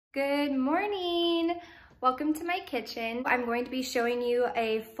Good morning. Welcome to my kitchen. I'm going to be showing you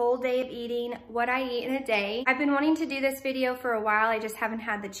a full day of eating, what I eat in a day. I've been wanting to do this video for a while, I just haven't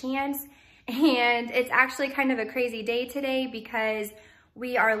had the chance. And it's actually kind of a crazy day today because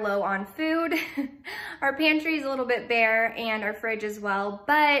we are low on food. Our pantry is a little bit bare and our fridge as well,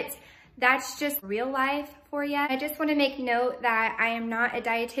 but that's just real life for you. I just want to make note that I am not a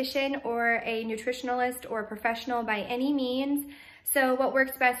dietitian or a nutritionalist or a professional by any means. So what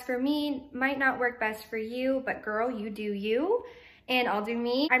works best for me might not work best for you, but girl, you do you and I'll do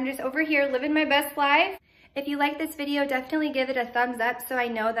me. I'm just over here living my best life. If you like this video, definitely give it a thumbs up so I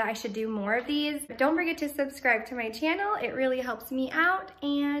know that I should do more of these. Don't forget to subscribe to my channel. It really helps me out,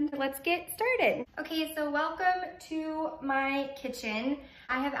 and let's get started. Okay, so welcome to my kitchen.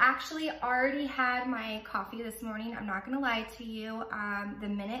 I have actually already had my coffee this morning. I'm not gonna lie to you. The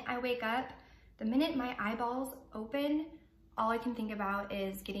minute I wake up, the minute my eyeballs open, all I can think about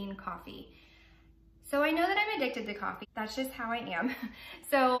is getting coffee. So I know that I'm addicted to coffee. That's just how I am.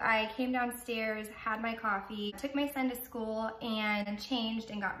 So I came downstairs, had my coffee, took my son to school and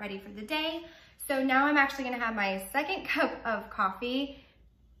changed and got ready for the day. So now I'm actually gonna have my second cup of coffee.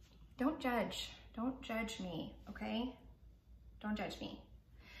 Don't judge me, okay? Don't judge me.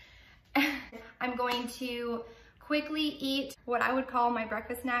 I'm going to quickly eat what I would call my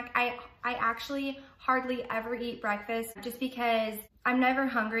breakfast snack. I actually hardly ever eat breakfast just because I'm never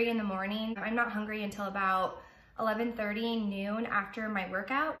hungry in the morning. I'm not hungry until about 11:30 noon after my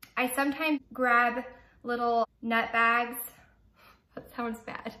workout. I sometimes grab little nut bags. That sounds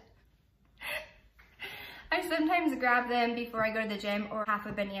bad. I sometimes grab them before I go to the gym, or half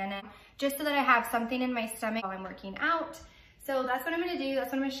a banana, just so that I have something in my stomach while I'm working out. So that's what I'm gonna do.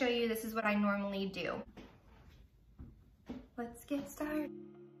 That's what I'm gonna show you. This is what I normally do. Let's get started.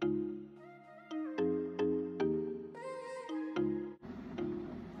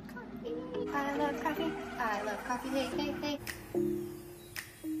 I love coffee. I love coffee. Hey.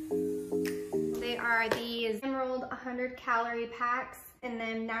 They are these Emerald 100 calorie packs, and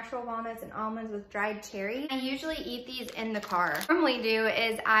then natural walnuts and almonds with dried cherry. I usually eat these in the car. What I normally do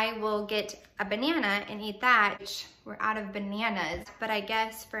is I will get a banana and eat that. We're out of bananas, but I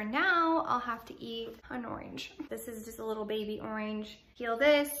guess for now I'll have to eat an orange. This is just a little baby orange. Peel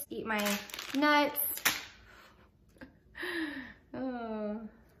this, eat my nuts. Oh.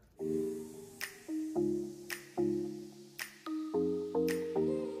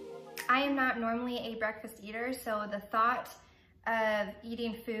 I am not normally a breakfast eater, so the thought of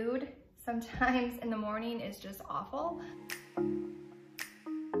eating food sometimes in the morning is just awful.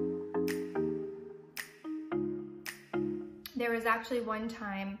 There was actually one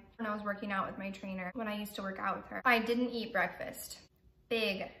time when I was working out with my trainer, when I used to work out with her, I didn't eat breakfast.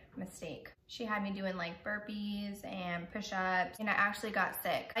 Big mistake. She had me doing like burpees and push-ups, and I actually got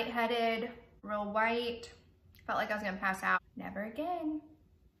sick. Lightheaded, real white, felt like I was gonna pass out. Never again.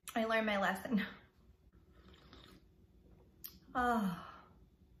 I learned my lesson. Oh,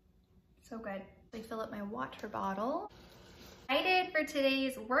 so good. I fill up my water bottle. Excited for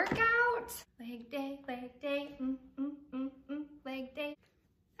today's workout. Leg day, leg day, leg day.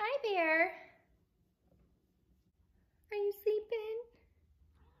 Hi there. Are you sleeping?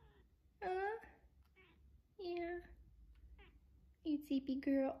 Yeah. You sleepy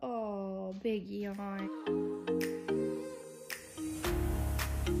girl. Oh, big yawn.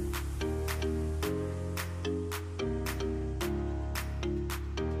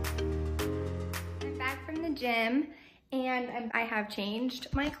 I'm back from the gym and I have changed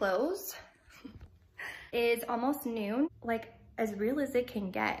my clothes. It's almost noon, like as real as it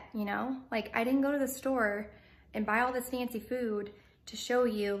can get, you know? Like I didn't go to the store and buy all this fancy food to show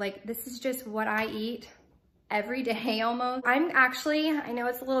you. Like this is just what I eat every day almost. I know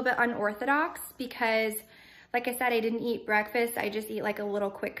it's a little bit unorthodox because like I said, I didn't eat breakfast. I just eat like a little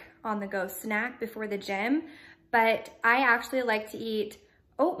quick on the go snack before the gym, but I actually like to eat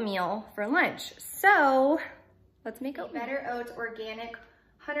oatmeal for lunch. So let's make oatmeal. Better Oats organic,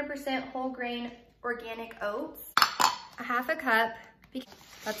 100% whole grain organic oats. A half a cup,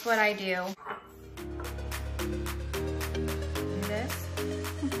 that's what I do. This.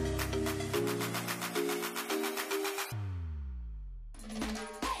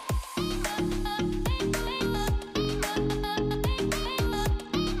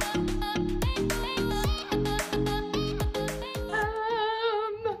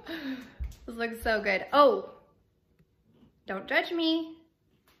 This looks so good. Oh, don't judge me.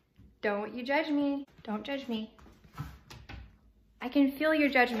 Don't you judge me. Don't judge me. I can feel your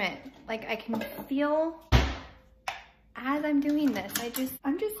judgment. Like I can feel as I'm doing this.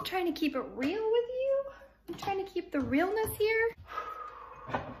 I'm just trying to keep it real with you. I'm trying to keep the realness here.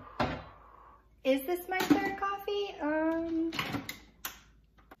 Is this my third coffee?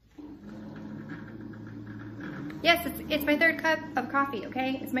 Yes, it's my third cup of coffee,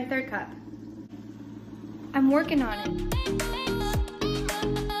 okay? It's my third cup. I'm working on it.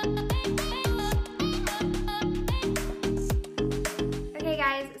 Okay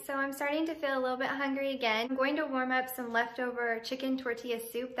guys, so I'm starting to feel a little bit hungry again. I'm going to warm up some leftover chicken tortilla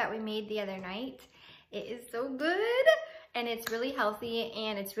soup that we made the other night. It is so good and it's really healthy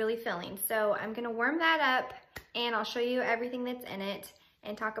and it's really filling. So I'm gonna warm that up and I'll show you everything that's in it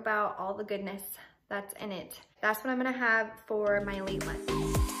and talk about all the goodness that's in it. That's what I'm gonna have for my late lunch.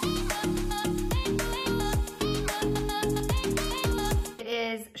 It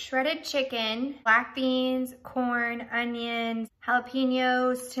is shredded chicken, black beans, corn, onions,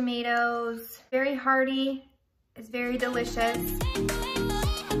 jalapenos, tomatoes. Very hearty, it's very delicious.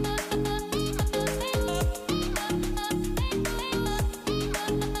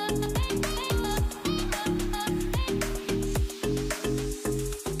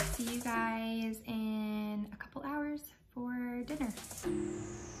 For dinner.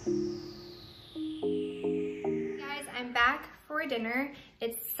 Guys, I'm back for dinner.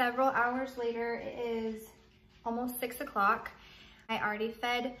 It's several hours later. It is almost 6 o'clock. I already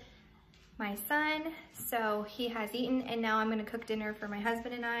fed my son, so he has eaten, and now I'm gonna cook dinner for my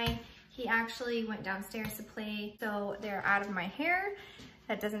husband and I. He actually went downstairs to play, so they're out of my hair.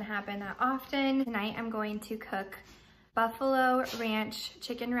 That doesn't happen that often. Tonight I'm going to cook buffalo ranch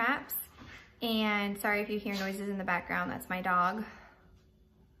chicken wraps. And sorry if you hear noises in the background, that's my dog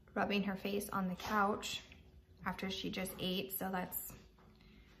rubbing her face on the couch after she just ate, so that's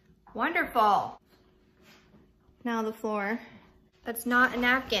wonderful. Now the floor. That's not a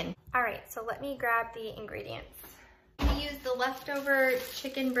napkin. All right, so let me grab the ingredients. We use the leftover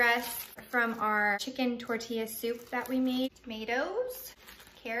chicken breast from our chicken tortilla soup that we made. Tomatoes,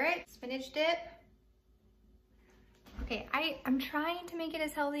 carrots, spinach dip. Okay, I'm trying to make it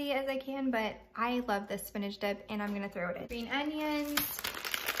as healthy as I can, but I love this spinach dip and I'm gonna throw it in. Green onions,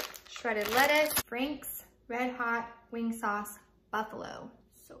 shredded lettuce, Frank's Red Hot Wing Sauce Buffalo.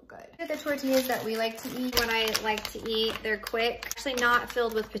 So good. The tortillas that we like to eat, what I like to eat, they're quick. Actually not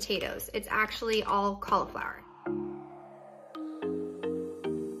filled with potatoes. It's actually all cauliflower.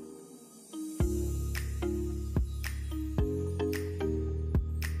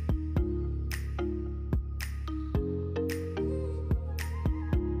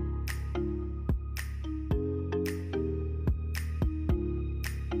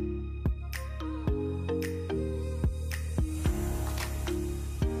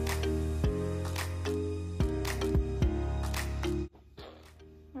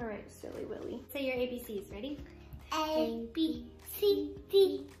 Silly Willy. Say your ABCs, ready? A, B, C,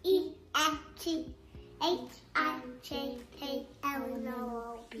 D, E, F, G, H, I, J, K, L, M, N,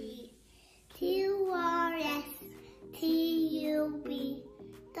 O, P, Q, R, S, T, U, V,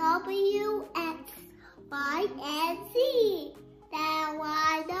 W, X, Y, and Z. Now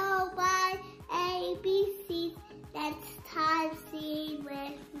I know my ABCs. Let's time C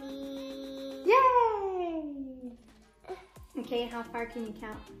with me. Yay! Okay, how far can you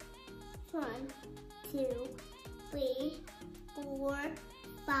count? 1, 2, 3, 4,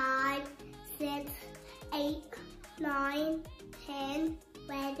 5, 6, 8, 9, 10,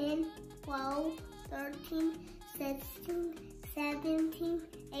 11, 12, 13, 16, 17,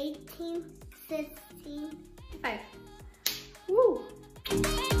 18, 16. 5. Woo!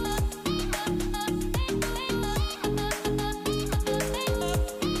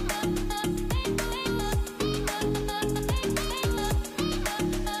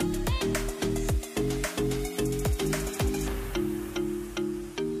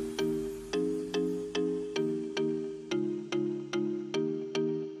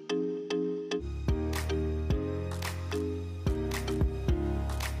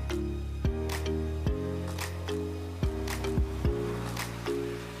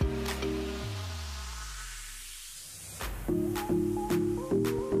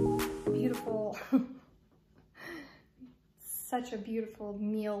 Such a beautiful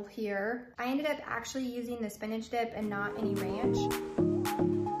meal here. I ended up actually using the spinach dip and not any ranch.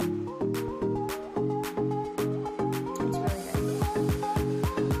 It's really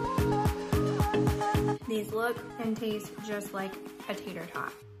good. These look and taste just like a tater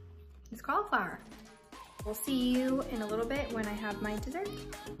tot. It's cauliflower. We'll see you in a little bit when I have my dessert.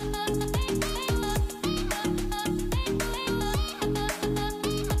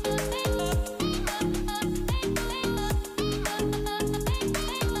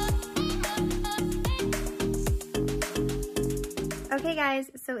 Okay guys,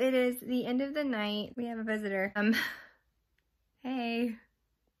 so it is the end of the night. We have a visitor. Hey.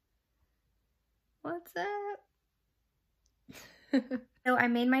 What's up? So I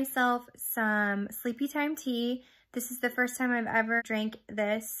made myself some sleepy time tea. This is the first time I've ever drank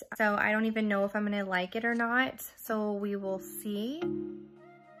this, so I don't even know if I'm gonna like it or not. So we will see.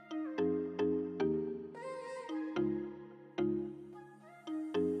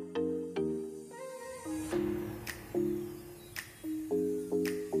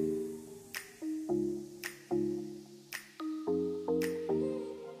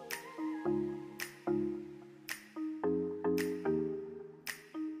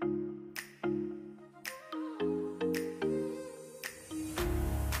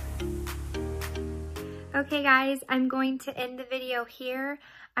 Okay guys, I'm going to end the video here.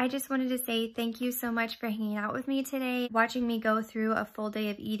 I just wanted to say thank you so much for hanging out with me today, watching me go through a full day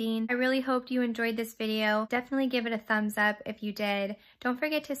of eating. I really hoped you enjoyed this video. Definitely give it a thumbs up if you did. Don't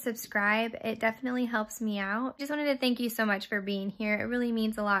forget to subscribe. It definitely helps me out. Just wanted to thank you so much for being here. It really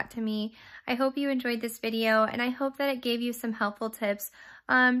means a lot to me. I hope you enjoyed this video, and I hope that it gave you some helpful tips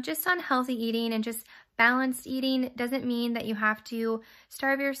just on healthy eating and just balanced eating. Doesn't mean that you have to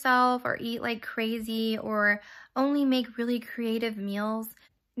starve yourself or eat like crazy or only make really creative meals.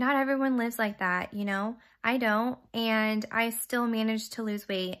 Not everyone lives like that, you know? I don't, and I still managed to lose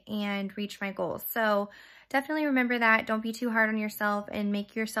weight and reach my goals. So definitely remember that. Don't be too hard on yourself and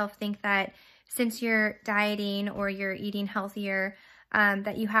make yourself think that since you're dieting or you're eating healthier,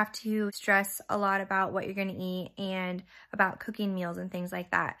 that you have to stress a lot about what you're gonna eat and about cooking meals and things like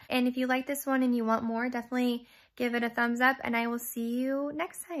that. And if you like this one and you want more, definitely give it a thumbs up, and I will see you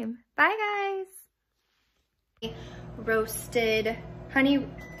next time. Bye guys. Roasted honey,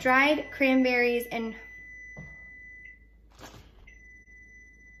 dried cranberries, and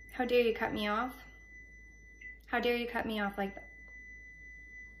how dare you cut me off? How dare you cut me off like that?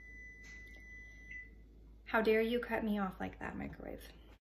 How dare you cut me off like that, microwave?